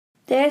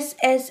This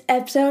is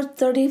episode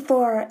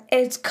 34.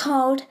 It's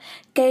called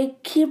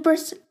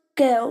Gatekeepers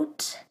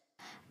Guilt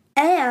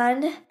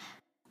and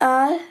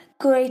a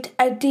Great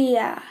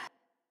Idea.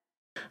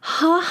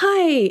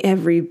 Hi,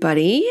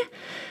 everybody.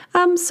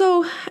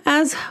 So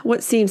as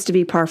what seems to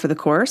be par for the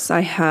course,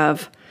 I'm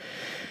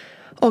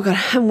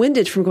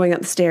winded from going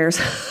up the stairs.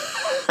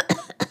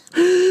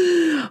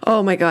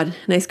 Oh my God,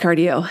 nice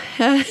cardio.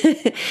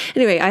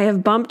 Anyway, I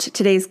have bumped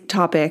today's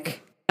topic.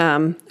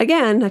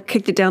 Again, I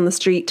kicked it down the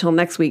street till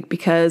next week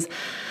because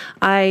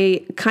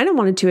I kind of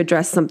wanted to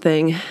address a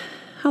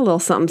little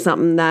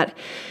something that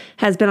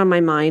has been on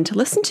my mind.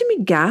 Listen to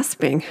me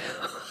gasping.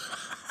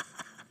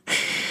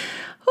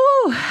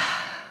 Oh,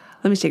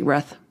 let me take a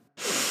breath.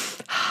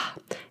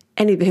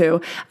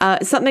 Anywho,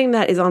 something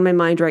that is on my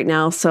mind right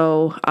now.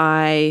 So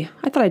I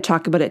thought I'd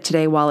talk about it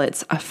today while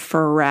it's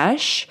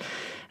fresh.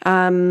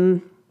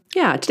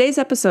 Today's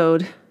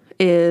episode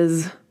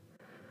is,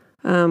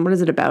 what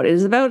is it about? It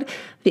is about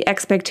the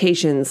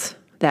expectations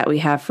that we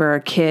have for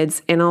our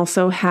kids and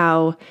also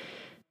how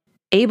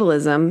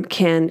ableism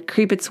can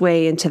creep its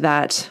way into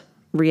that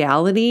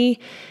reality.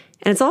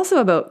 And it's also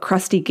about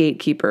crusty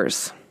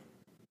gatekeepers.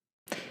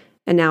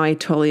 And now I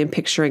totally am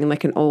picturing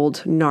like an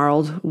old,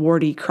 gnarled,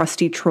 warty,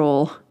 crusty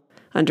troll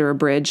under a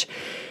bridge.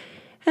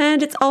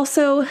 And it's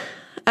also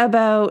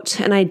about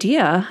an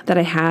idea that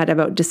I had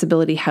about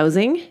disability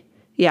housing.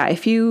 Yeah,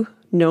 if you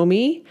know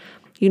me,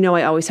 you know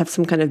I always have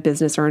some kind of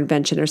business or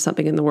invention or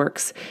something in the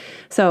works.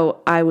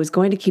 So I was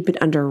going to keep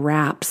it under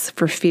wraps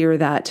for fear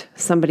that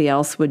somebody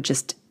else would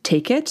just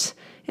take it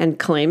and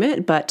claim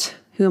it. But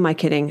who am I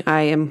kidding?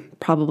 I am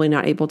probably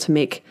not able to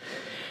make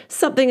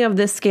something of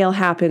this scale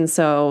happen.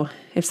 So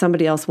if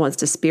somebody else wants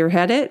to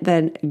spearhead it,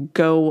 then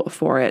go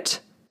for it.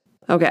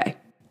 Okay,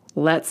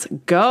 let's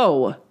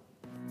go.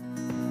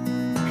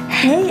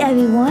 Hey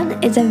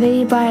everyone, it's a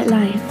very bright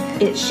life.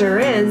 It sure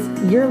is.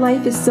 Your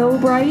life is so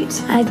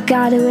bright. I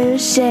gotta wear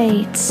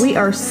shades. We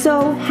are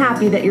so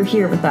happy that you're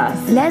here with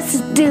us.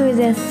 Let's do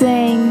this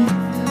thing.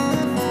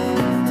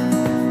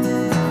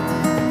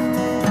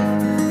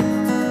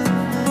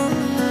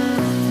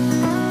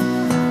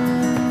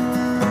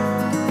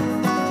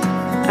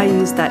 I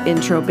used that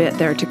intro bit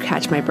there to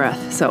catch my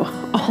breath, so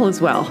all is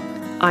well.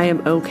 I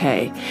am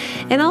okay.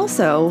 And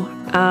also,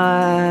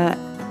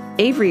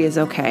 Avery is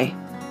okay.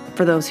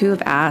 For those who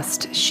have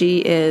asked,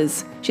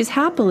 she's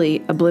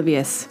happily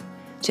oblivious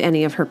to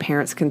any of her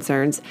parents'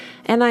 concerns,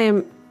 and I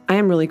am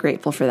really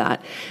grateful for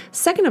that.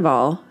 Second of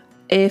all,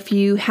 if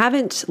you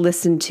haven't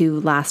listened to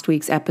last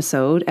week's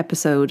episode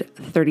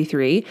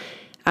 33,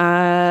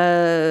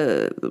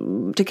 to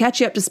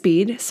catch you up to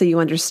speed so you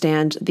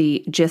understand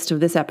the gist of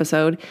this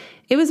episode,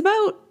 it was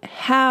about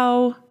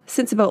how,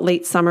 since about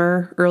late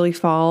summer, early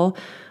fall,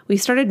 we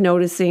started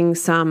noticing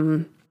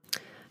some,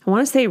 I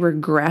want to say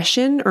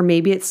regression, or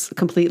maybe it's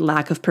complete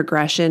lack of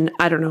progression.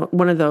 I don't know,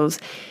 one of those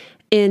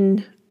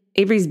in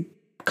Avery's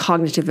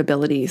cognitive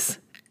abilities.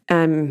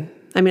 I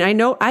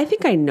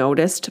think I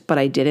noticed, but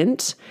I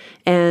didn't.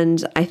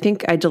 And I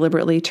think I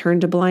deliberately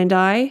turned a blind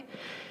eye.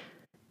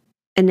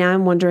 And now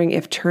I'm wondering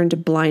if turned a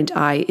blind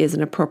eye is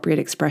an appropriate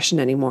expression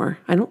anymore.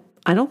 I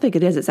don't think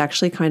it is. It's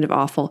actually kind of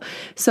awful.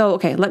 So,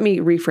 okay, let me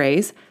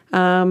rephrase.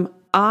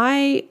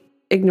 I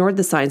ignored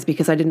the signs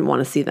because I didn't want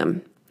to see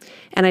them.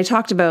 And I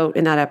talked about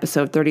in that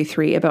episode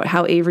 33 about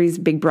how Avery's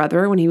big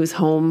brother, when he was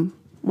home,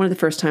 one of the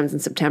first times in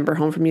September,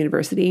 home from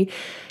university,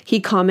 he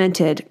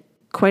commented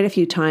quite a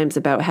few times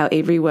about how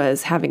Avery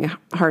was having a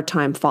hard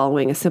time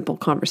following a simple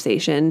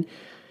conversation.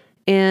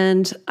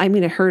 And I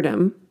heard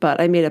him,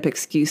 but I made up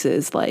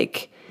excuses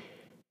like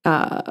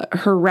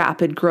her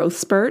rapid growth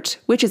spurt,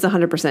 which is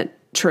 100%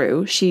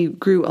 true. She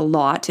grew a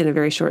lot in a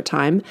very short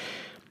time.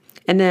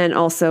 And then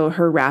also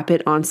her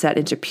rapid onset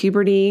into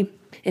puberty.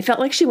 It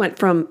felt like she went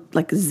from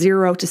like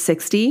 0 to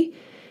 60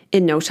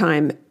 in no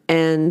time.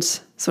 And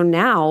so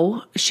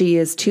now she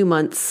is 2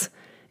 months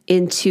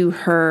into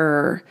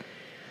her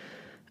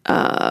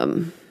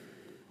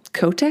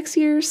Kotex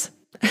years.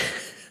 I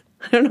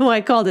don't know why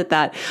I called it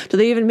that. Do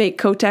they even make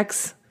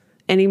Kotex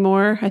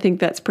anymore? I think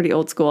that's pretty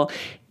old school.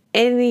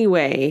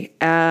 Anyway,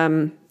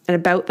 and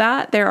about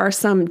that, there are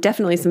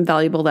definitely some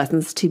valuable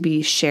lessons to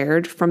be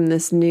shared from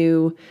this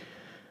new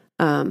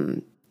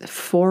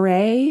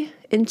foray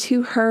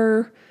into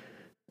her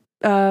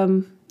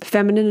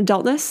feminine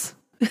adultness,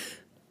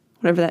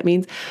 whatever that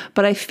means.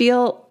 But I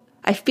feel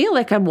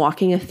like I'm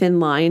walking a thin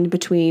line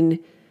between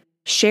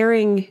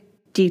sharing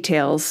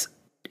details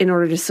in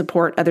order to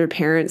support other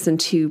parents and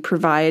to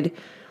provide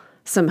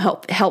some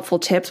helpful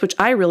tips, which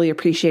I really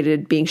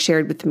appreciated being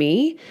shared with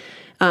me.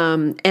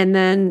 And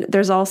then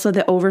there's also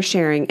the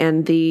oversharing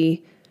and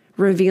the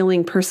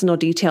revealing personal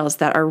details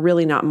that are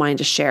really not mine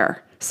to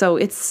share. So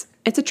it's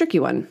a tricky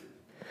one.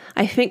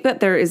 I think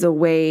that there is a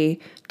way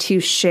to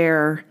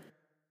share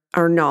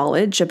our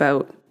knowledge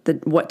about the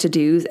what to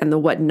do's and the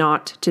what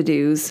not to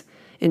do's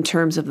in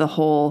terms of the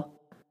whole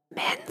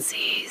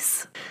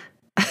menses.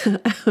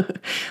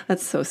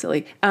 That's so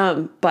silly.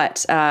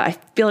 But I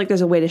feel like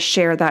there's a way to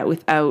share that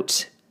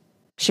without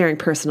sharing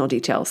personal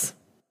details,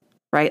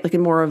 right? Like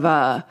in more of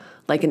a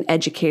like an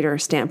educator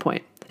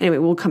standpoint. Anyway,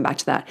 we'll come back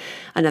to that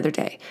another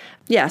day.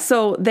 Yeah,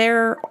 so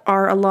there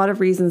are a lot of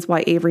reasons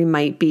why Avery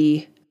might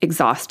be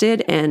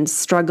exhausted and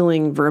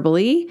struggling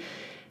verbally,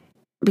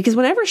 because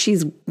whenever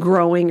she's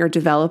growing or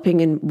developing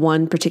in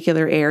one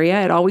particular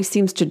area, it always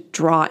seems to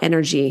draw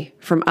energy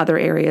from other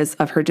areas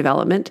of her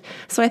development.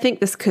 So I think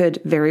this could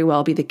very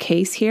well be the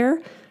case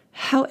here.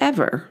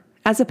 However,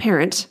 as a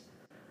parent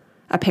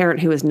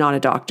who is not a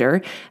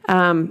doctor,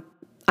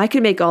 I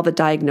can make all the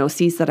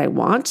diagnoses that I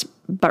want,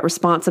 but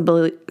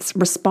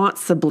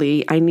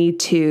responsibly, I need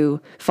to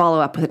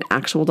follow up with an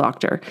actual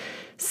doctor.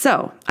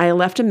 So I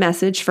left a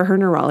message for her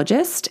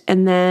neurologist,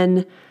 and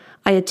then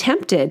I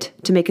attempted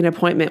to make an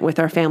appointment with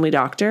our family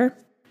doctor,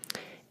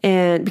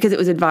 and because it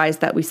was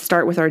advised that we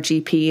start with our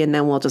GP and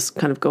then we'll just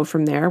kind of go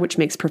from there, which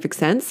makes perfect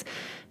sense,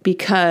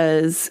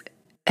 because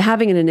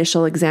having an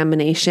initial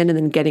examination and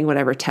then getting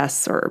whatever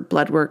tests or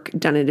blood work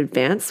done in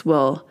advance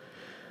will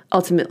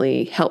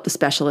ultimately help the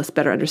specialist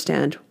better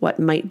understand what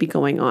might be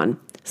going on.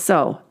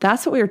 So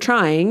that's what we were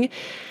trying.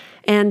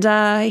 And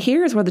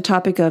here's where the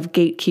topic of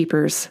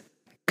gatekeepers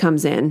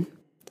comes in.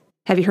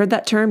 Have you heard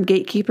that term,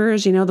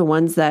 gatekeepers? You know, the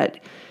ones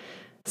that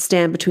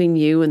stand between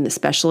you and the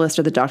specialist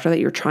or the doctor that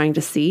you're trying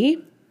to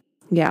see?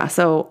 Yeah.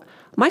 So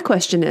my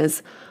question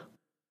is,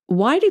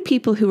 why do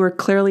people who are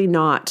clearly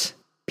not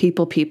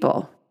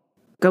people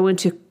go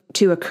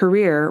into a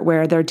career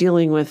where they're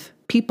dealing with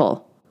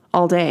people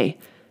all day?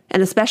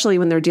 And especially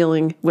when they're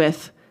dealing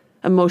with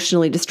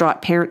emotionally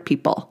distraught parent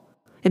people.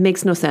 It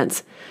makes no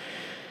sense.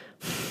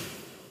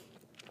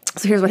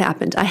 So here's what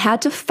happened. I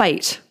had to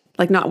fight,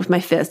 like not with my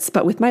fists,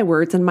 but with my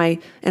words and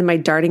my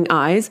darting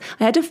eyes.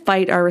 I had to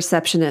fight our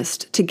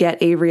receptionist to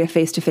get Avery a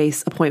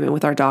face-to-face appointment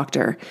with our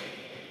doctor.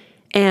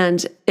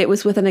 And it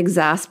was with an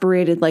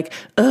exasperated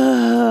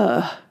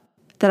that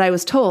I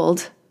was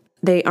told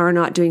they are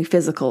not doing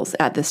physicals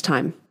at this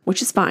time,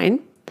 which is fine.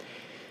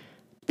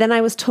 Then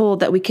I was told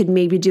that we could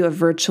maybe do a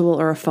virtual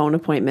or a phone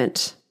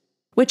appointment,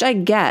 which I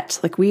get.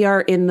 Like, we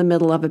are in the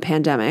middle of a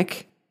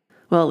pandemic.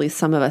 Well, at least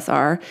some of us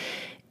are.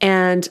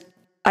 And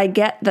I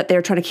get that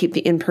they're trying to keep the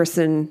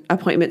in-person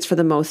appointments for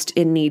the most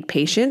in-need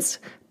patients.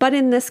 But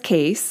in this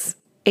case,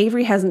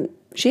 Avery hasn't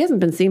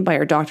been seen by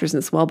her doctor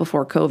since well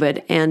before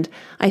COVID. And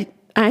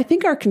I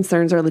think our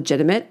concerns are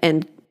legitimate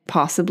and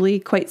possibly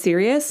quite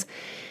serious.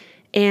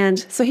 And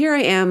so here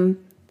I am,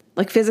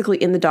 like physically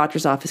in the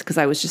doctor's office because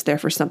I was just there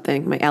for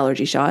something, my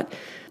allergy shot.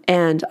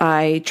 And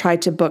I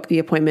tried to book the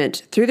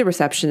appointment through the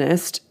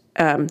receptionist,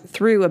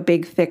 through a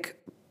big, thick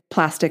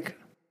plastic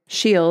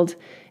shield.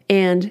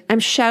 And I'm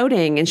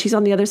shouting and she's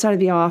on the other side of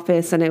the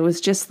office. And it was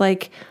just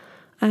like,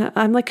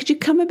 I'm like, could you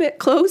come a bit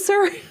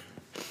closer?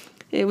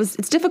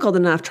 It's difficult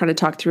enough trying to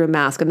talk through a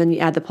mask, and then you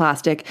add the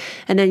plastic,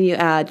 and then you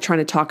add trying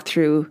to talk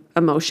through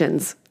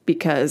emotions,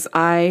 because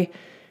I'm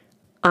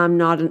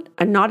not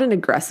an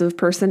aggressive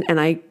person,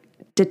 and I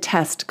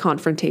detest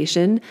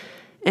confrontation.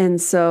 And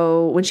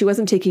so when she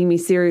wasn't taking me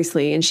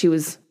seriously and she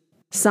was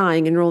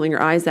sighing and rolling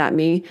her eyes at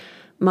me,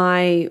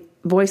 my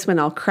voice went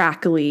all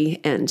crackly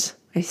and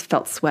I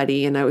felt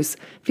sweaty, and I was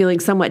feeling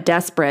somewhat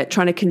desperate,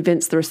 trying to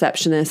convince the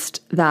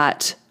receptionist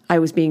that I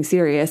was being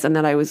serious and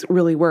that I was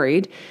really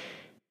worried.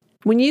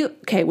 When you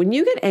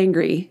get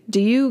angry,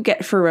 do you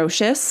get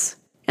ferocious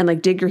and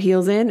like dig your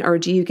heels in, or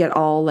do you get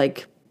all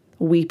like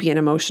weepy and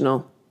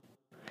emotional?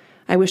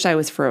 I wish I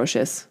was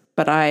ferocious,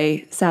 but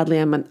sadly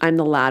I'm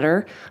the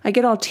latter. I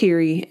get all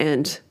teary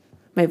and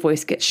my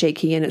voice gets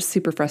shaky and it's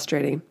super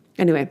frustrating.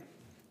 Anyway,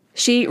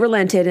 she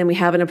relented and we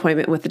have an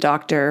appointment with the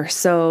doctor.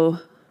 So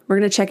we're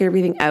going to check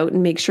everything out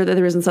and make sure that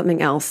there isn't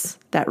something else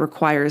that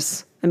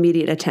requires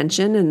immediate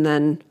attention, and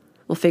then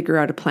we'll figure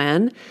out a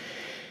plan.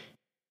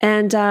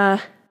 And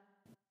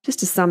just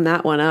to sum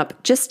that one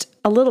up, just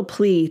a little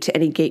plea to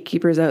any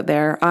gatekeepers out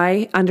there.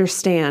 I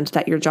understand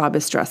that your job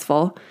is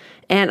stressful,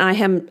 and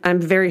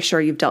I'm very sure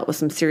you've dealt with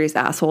some serious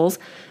assholes,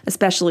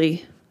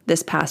 especially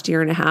this past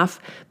year and a half,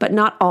 but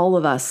not all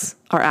of us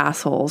are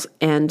assholes,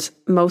 and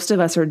most of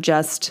us we're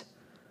just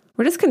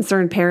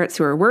concerned parents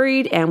who are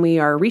worried, and we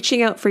are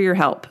reaching out for your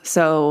help.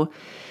 So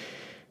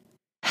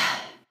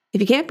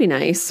if you can't be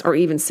nice or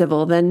even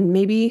civil, then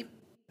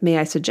may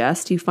I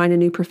suggest you find a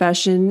new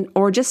profession,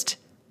 or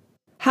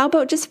how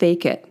about just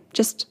fake it?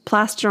 Just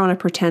plaster on a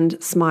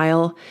pretend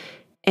smile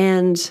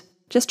and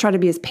just try to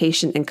be as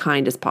patient and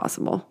kind as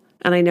possible.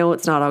 And I know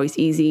it's not always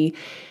easy.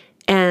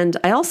 And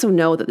I also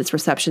know that this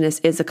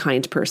receptionist is a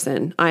kind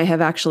person. I've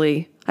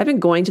been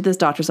going to this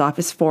doctor's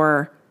office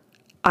for,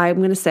 I'm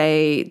going to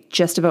say,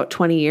 just about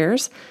 20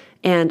 years.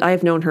 And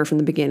I've known her from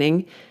the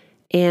beginning.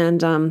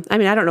 And I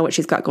don't know what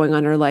she's got going on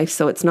in her life,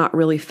 so it's not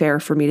really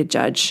fair for me to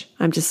judge.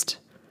 I'm just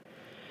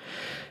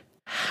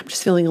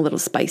feeling a little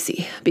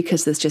spicy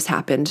because this just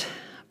happened,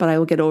 but I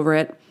will get over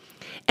it.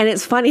 And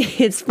it's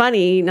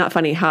funny, not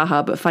funny,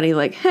 haha, but funny,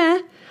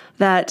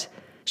 that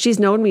she's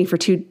known me for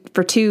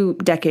two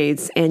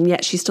decades, and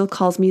yet she still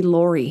calls me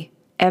Lori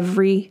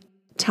every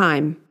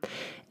time.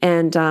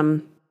 And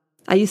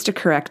I used to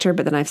correct her,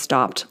 but then I've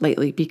stopped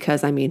lately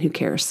because, who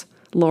cares?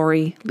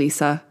 Lori,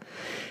 Lisa,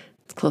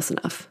 it's close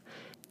enough.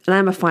 And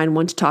I'm a fine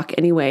one to talk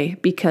anyway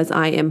because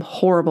I am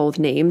horrible with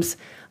names.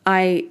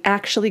 I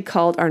actually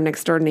called our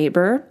next door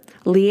neighbor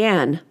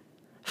Leanne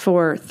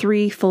for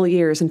 3 full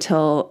years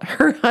until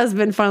her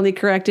husband finally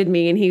corrected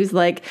me. And he was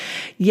like,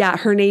 yeah,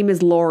 her name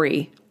is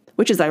Lori,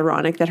 which is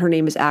ironic that her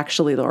name is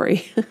actually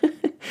Lori.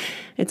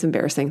 It's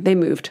embarrassing. They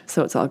moved,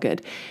 so it's all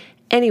good.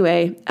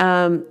 Anyway,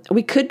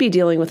 we could be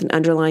dealing with an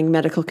underlying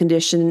medical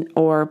condition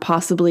or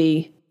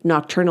possibly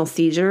nocturnal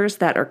seizures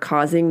that are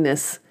causing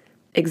this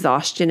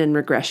exhaustion and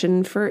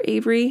regression for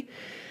Avery,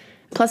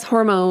 plus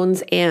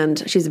hormones,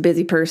 and she's a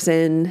busy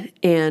person,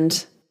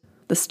 and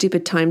the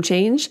stupid time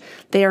change.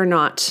 They are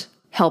not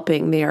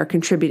helping. They are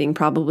contributing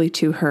probably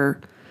to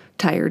her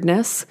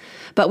tiredness,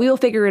 but we will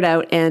figure it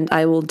out, and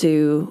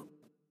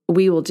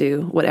we will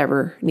do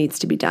whatever needs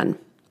to be done.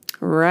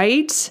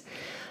 Right?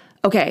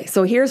 Okay,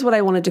 so here's what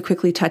I wanted to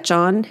quickly touch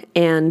on,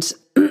 and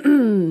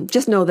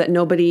just know that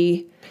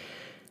nobody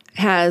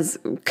has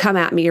come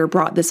at me or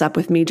brought this up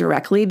with me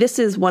directly. This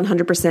is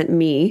 100%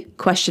 me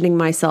questioning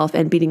myself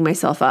and beating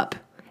myself up,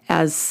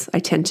 as I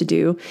tend to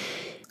do.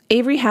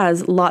 Avery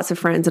has lots of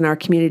friends in our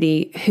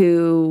community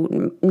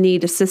who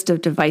need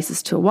assistive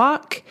devices to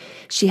walk.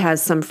 She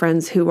has some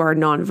friends who are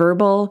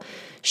nonverbal.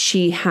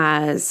 She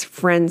has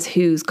friends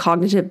whose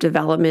cognitive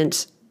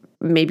development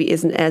maybe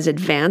isn't as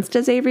advanced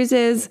as Avery's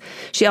is.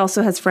 She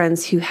also has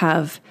friends who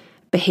have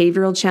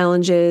behavioral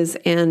challenges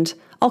and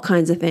all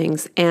kinds of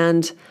things.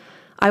 And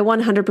I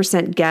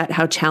 100% get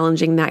how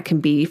challenging that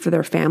can be for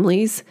their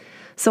families.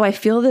 So I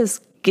feel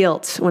this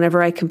guilt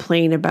whenever I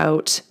complain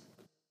about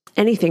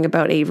anything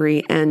about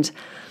Avery. And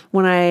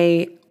when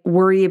I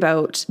worry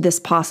about this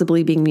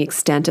possibly being the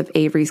extent of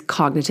Avery's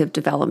cognitive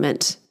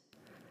development,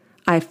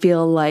 I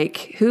feel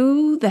like,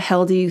 who the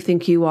hell do you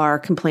think you are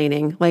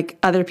complaining? Like,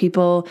 other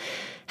people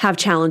have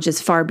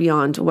challenges far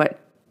beyond what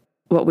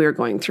we're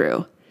going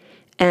through.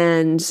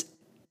 And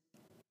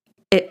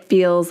it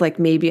feels like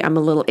maybe I'm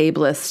a little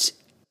ableist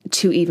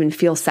to even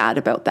feel sad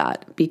about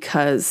that,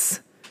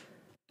 because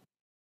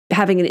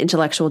having an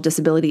intellectual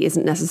disability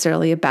isn't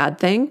necessarily a bad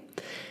thing.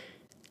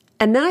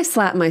 And then I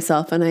slap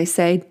myself and I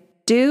say,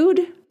 dude,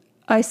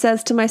 I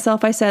says,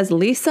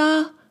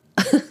 Lisa,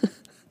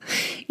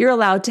 you're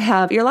allowed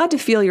to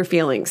feel your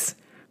feelings.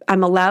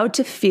 I'm allowed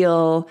to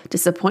feel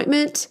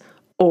disappointment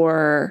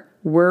or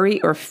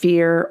worry or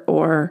fear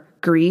or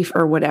grief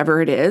or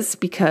whatever it is,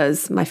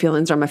 because my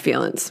feelings are my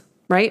feelings,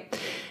 right?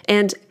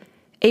 And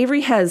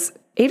Avery has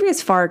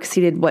far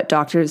exceeded what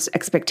doctors'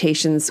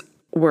 expectations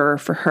were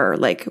for her,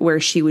 like where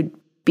she would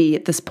be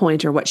at this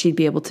point or what she'd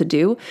be able to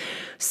do.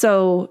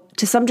 So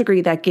to some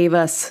degree, that gave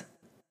us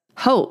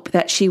hope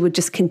that she would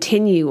just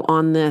continue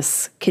on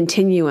this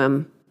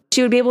continuum.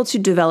 She would be able to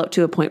develop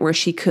to a point where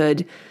she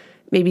could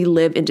maybe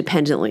live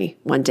independently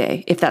one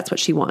day, if that's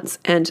what she wants.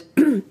 And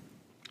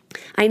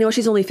I know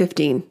she's only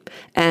 15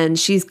 and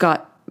she's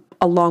got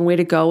a long way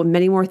to go and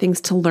many more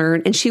things to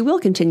learn, and she will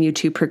continue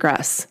to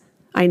progress.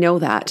 I know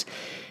that.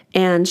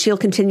 And she'll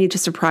continue to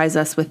surprise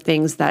us with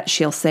things that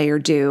she'll say or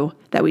do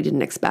that we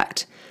didn't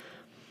expect.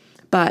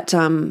 But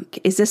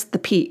is this the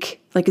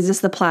peak? Like, is this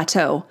the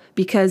plateau?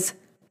 Because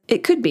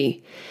it could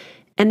be.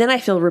 And then I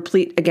feel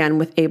replete again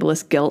with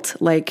ableist guilt,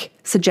 like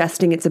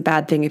suggesting it's a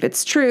bad thing if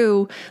it's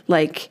true,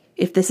 like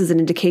if this is an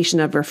indication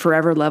of her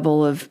forever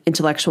level of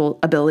intellectual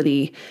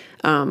ability,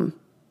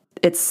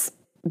 it's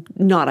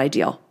not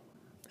ideal.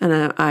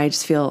 And I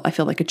feel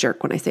like a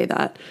jerk when I say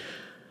that.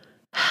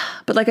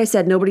 But like I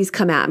said, nobody's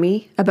come at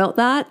me about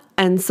that.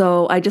 And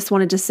so I just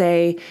wanted to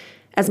say,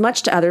 as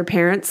much to other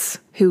parents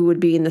who would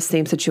be in the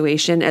same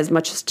situation, as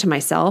much as to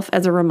myself,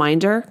 as a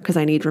reminder, because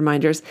I need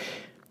reminders,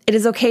 it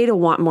is okay to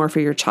want more for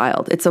your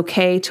child. It's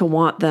okay to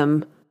want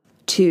them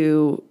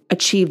to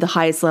achieve the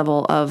highest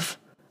level of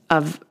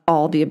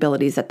all the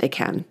abilities that they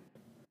can.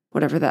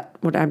 You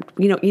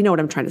know what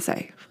I'm trying to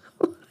say.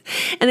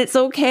 And it's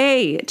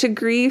okay to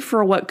grieve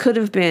for what could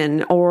have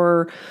been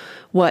or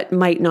what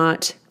might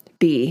not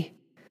be.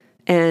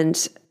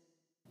 And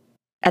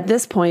at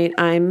this point,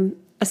 I'm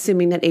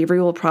assuming that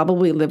Avery will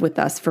probably live with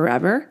us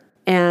forever.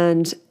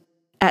 And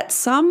at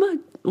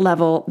some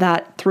level,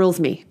 that thrills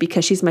me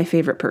because she's my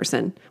favorite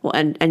person. Well,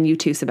 and you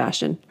too,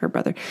 Sebastian, her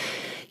brother.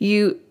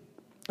 You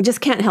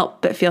just can't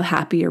help but feel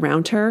happy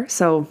around her.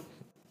 So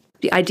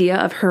the idea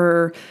of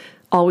her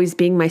always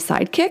being my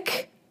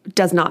sidekick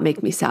does not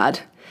make me sad.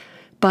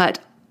 But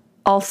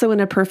also in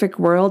a perfect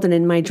world and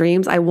in my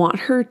dreams, I want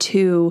her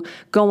to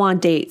go on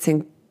dates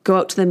and go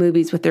out to the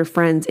movies with their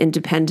friends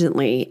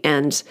independently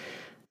and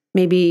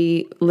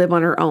maybe live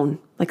on her own,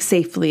 like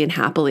safely and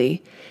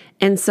happily.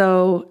 And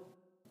so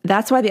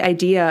that's why the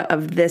idea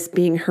of this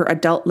being her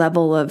adult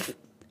level of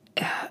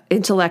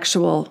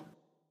intellectual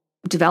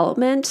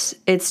development,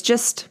 it's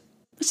just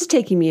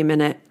taking me a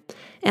minute.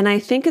 And I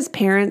think as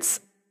parents,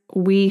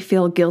 we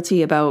feel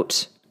guilty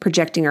about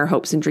projecting our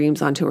hopes and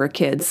dreams onto our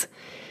kids.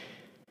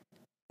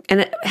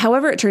 And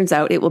however it turns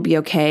out, it will be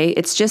okay.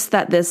 It's just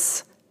that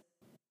this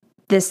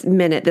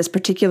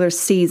particular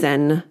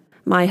season,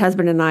 my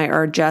husband and I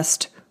are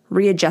just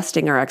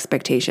readjusting our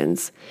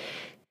expectations.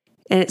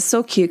 And it's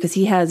so cute because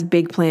he has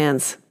big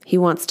plans He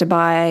wants to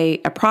buy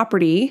a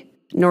property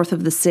north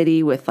of the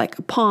city with like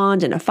a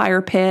pond and a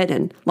fire pit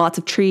and lots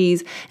of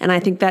trees. And I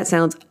think that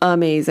sounds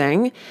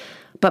amazing.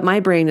 But my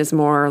brain is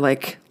more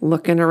like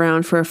looking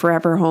around for a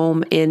forever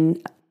home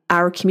in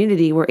our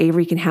community where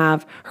Avery can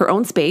have her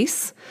own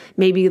space,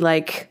 maybe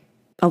like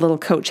a little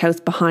coach house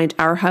behind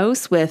our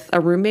house with a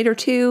roommate or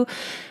two,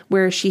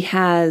 where she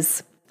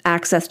has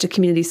access to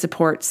community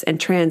supports and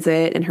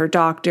transit and her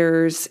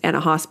doctors and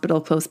a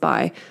hospital close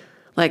by.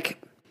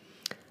 Like,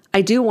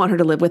 I do want her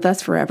to live with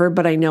us forever,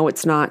 but I know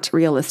it's not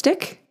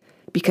realistic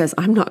because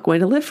I'm not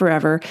going to live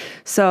forever.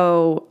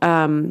 So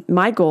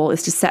my goal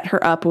is to set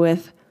her up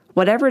with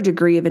whatever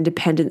degree of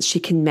independence she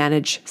can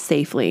manage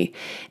safely,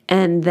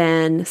 and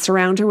then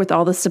surround her with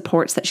all the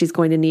supports that she's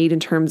going to need in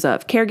terms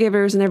of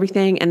caregivers and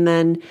everything. And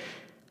then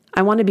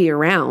I want to be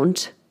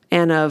around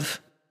and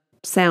of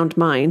sound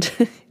mind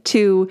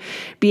to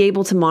be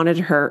able to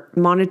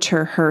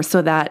monitor her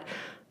so that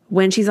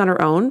when she's on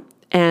her own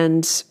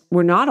and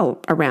we're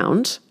not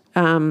around,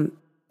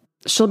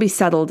 she'll be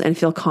settled and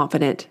feel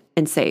confident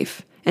and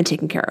safe and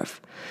taken care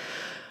of.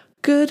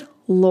 Good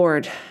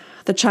Lord,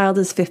 the child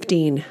is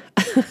 15.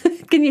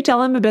 Can you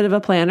tell I'm a bit of a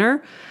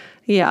planner?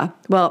 Yeah.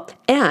 Well,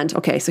 and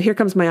okay, so here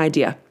comes my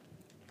idea.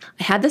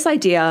 I had this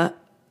idea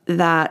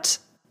that,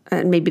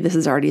 and maybe this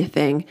is already a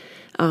thing,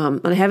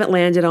 and I haven't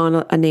landed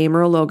on a name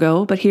or a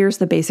logo, but here's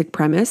the basic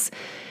premise.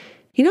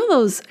 You know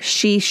those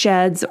she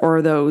sheds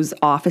or those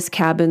office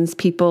cabins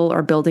people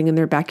are building in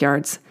their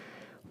backyards?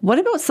 What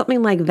about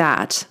something like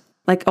that?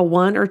 Like a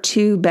 1 or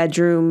 2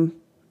 bedroom,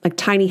 like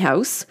tiny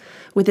house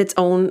with its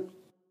own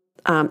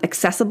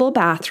accessible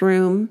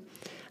bathroom,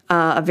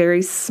 a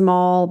very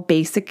small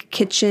basic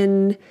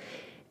kitchen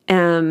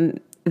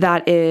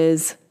that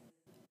is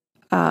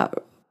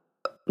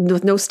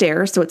with no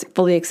stairs, so it's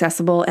fully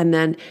accessible. And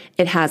then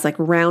it has like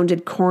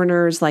rounded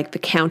corners, like the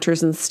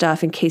counters and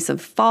stuff in case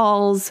of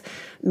falls,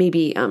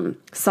 maybe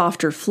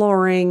softer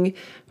flooring,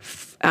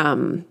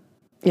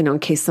 in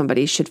case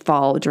somebody should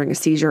fall during a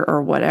seizure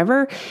or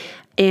whatever.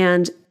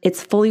 And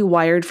it's fully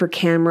wired for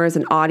cameras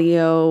and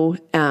audio,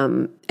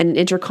 and an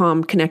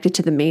intercom connected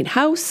to the main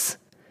house.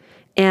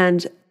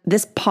 And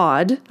this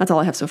pod, that's all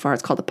I have so far,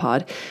 it's called a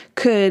pod,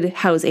 could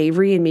house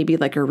Avery and maybe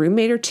like a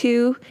roommate or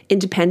two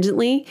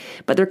independently,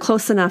 but they're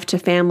close enough to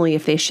family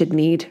if they should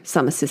need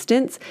some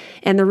assistance.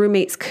 And the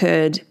roommates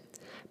could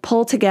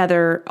pull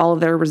together all of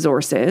their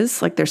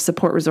resources, like their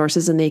support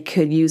resources, and they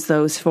could use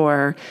those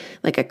for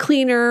like a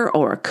cleaner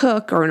or a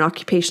cook or an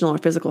occupational or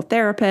physical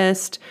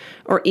therapist,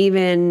 or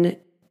even,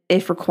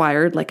 if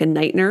required, like a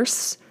night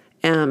nurse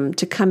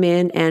to come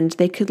in, and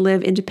they could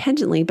live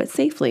independently but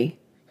safely,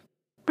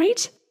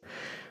 right?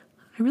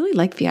 I really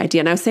like the idea.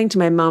 And I was saying to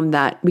my mom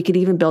that we could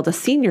even build a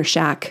senior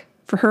shack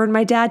for her and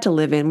my dad to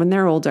live in when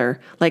they're older,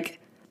 like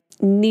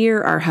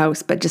near our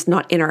house, but just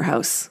not in our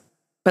house,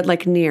 but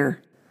like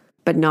near,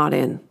 but not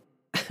in.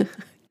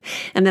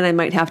 And then I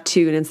might have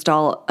to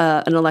install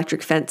an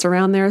electric fence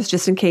around there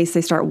just in case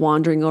they start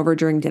wandering over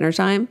during dinner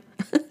time.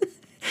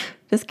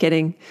 Just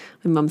kidding.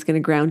 My mom's going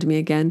to ground me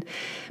again.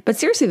 But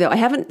seriously though, I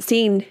haven't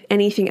seen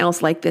anything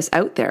else like this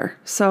out there.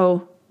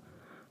 So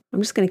I'm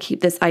just going to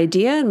keep this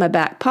idea in my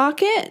back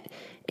pocket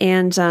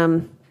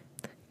and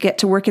get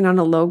to working on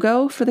a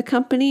logo for the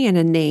company and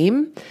a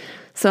name.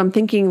 So I'm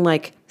thinking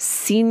like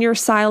senior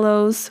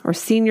silos or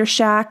senior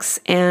shacks,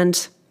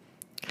 and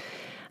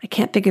I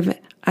can't think of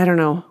it. I don't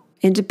know.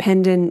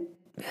 Independent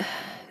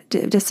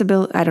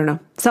disability. I don't know.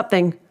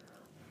 Something.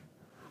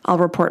 I'll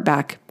report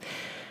back.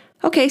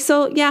 Okay.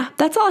 So yeah,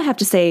 that's all I have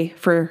to say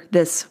for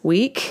this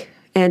week.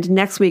 And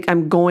next week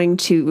I'm going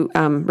to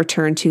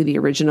return to the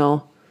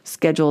original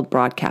scheduled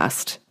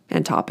broadcast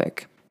and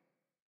topic.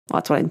 Well,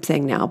 that's what I'm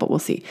saying now, but we'll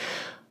see.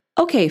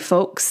 Okay,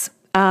 folks,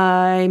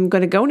 I'm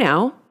going to go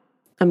now.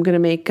 I'm going to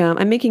make,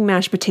 I'm making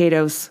mashed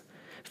potatoes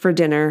for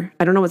dinner.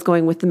 I don't know what's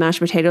going with the mashed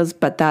potatoes,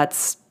 but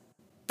that's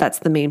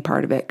the main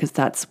part of it, because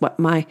that's what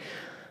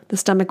the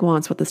stomach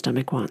wants,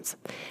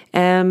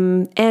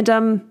 And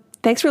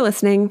thanks for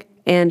listening.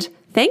 And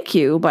thank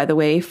you, by the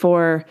way,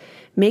 for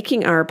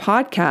making our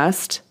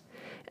podcast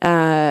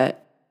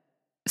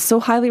so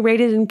highly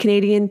rated in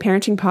Canadian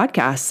parenting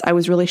podcasts. I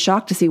was really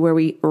shocked to see where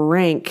we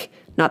rank.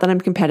 Not that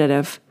I'm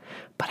competitive,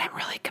 but I'm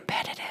really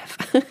competitive.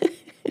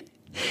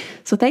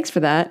 So thanks for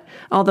that.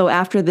 Although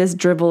after this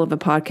drivel of a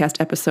podcast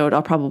episode,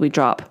 I'll probably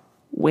drop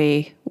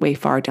way, way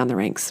far down the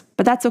ranks,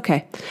 but that's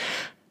okay.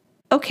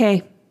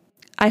 Okay.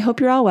 I hope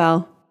you're all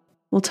well.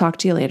 We'll talk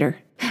to you later.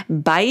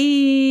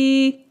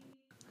 Bye.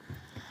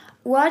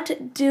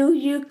 What do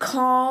you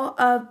call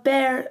a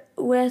bear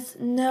with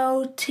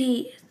no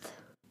teeth?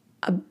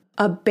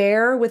 A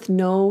bear with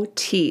no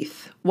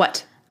teeth.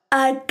 What?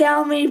 A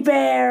gummy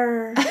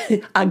bear.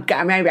 A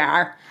gummy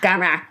bear.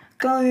 Gummy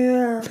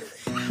bear.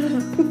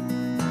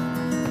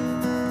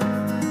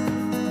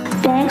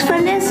 Thanks for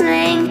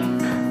listening.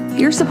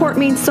 Your support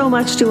means so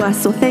much to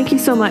us, so thank you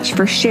so much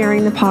for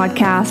sharing the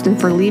podcast and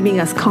for leaving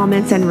us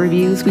comments and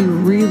reviews. We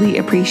really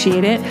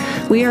appreciate it.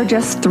 We are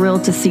just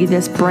thrilled to see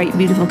this bright,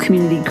 beautiful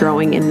community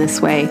growing in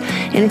this way.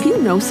 And if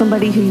you know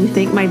somebody who you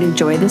think might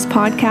enjoy this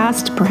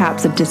podcast,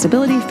 perhaps a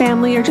disability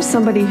family or just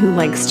somebody who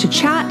likes to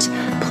chat,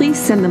 please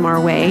send them our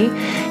way.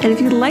 And if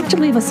you'd like to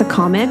leave us a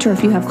comment or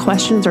if you have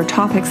questions or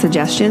topic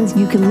suggestions,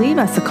 you can leave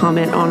us a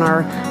comment on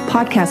our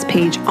podcast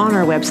page on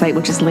our website,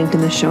 which is linked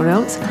in the show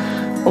notes.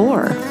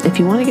 Or if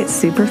you want to get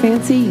super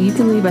fancy, you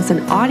can leave us an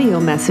audio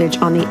message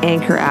on the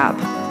Anchor app.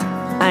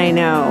 I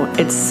know,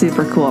 it's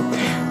super cool.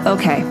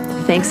 Okay,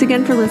 thanks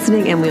again for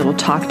listening, and we will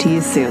talk to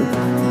you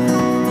soon.